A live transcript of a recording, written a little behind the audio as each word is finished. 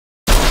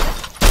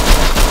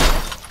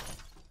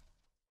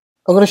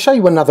I'm going to show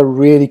you another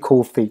really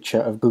cool feature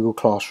of Google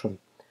Classroom,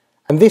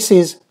 and this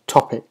is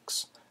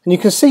topics. And you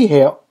can see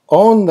here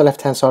on the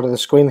left hand side of the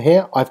screen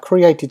here, I've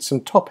created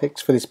some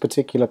topics for this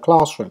particular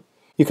classroom.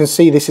 You can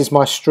see this is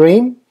my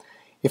stream.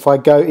 If I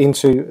go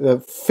into the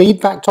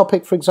feedback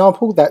topic, for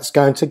example, that's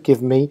going to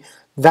give me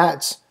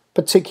that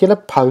particular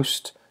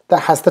post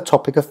that has the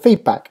topic of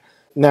feedback.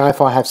 Now,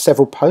 if I have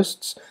several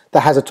posts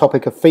that has a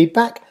topic of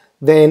feedback,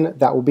 then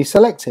that will be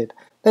selected.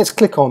 Let's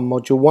click on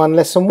Module 1,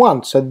 Lesson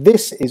 1. So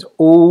this is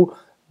all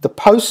the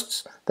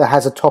posts that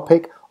has a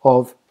topic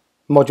of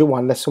Module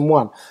 1, Lesson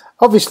 1.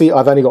 Obviously,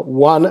 I've only got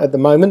one at the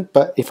moment,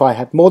 but if I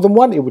had more than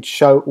one, it would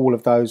show all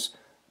of those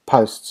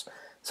posts.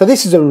 So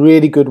this is a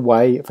really good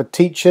way for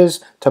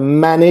teachers to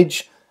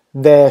manage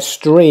their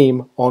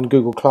stream on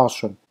Google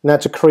Classroom. Now,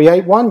 to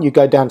create one, you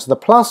go down to the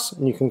plus,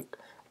 and you can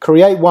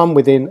create one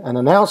within an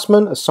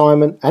announcement,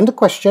 assignment, and a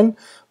question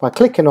by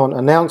clicking on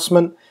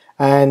Announcement,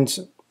 and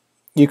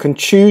you can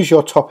choose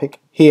your topic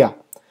here.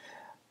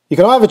 You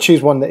can either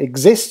choose one that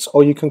exists,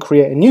 or you can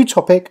create a new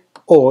topic,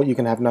 or you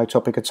can have no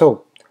topic at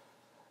all.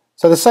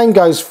 So the same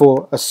goes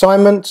for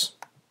assignment.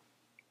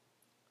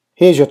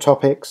 Here's your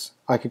topics.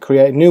 I could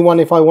create a new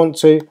one if I want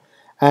to.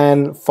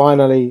 And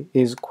finally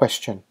is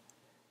question.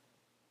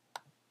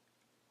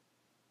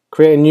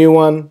 Create a new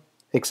one,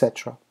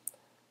 etc.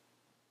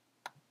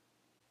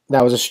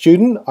 Now, as a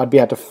student, I'd be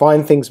able to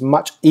find things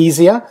much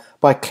easier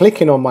by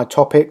clicking on my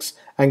topics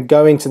and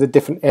going to the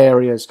different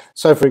areas.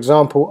 So for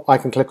example, I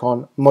can click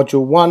on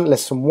Module 1,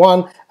 Lesson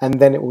 1, and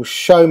then it will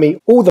show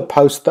me all the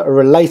posts that are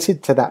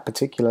related to that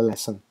particular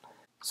lesson.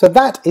 So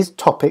that is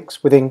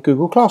topics within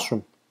Google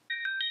Classroom.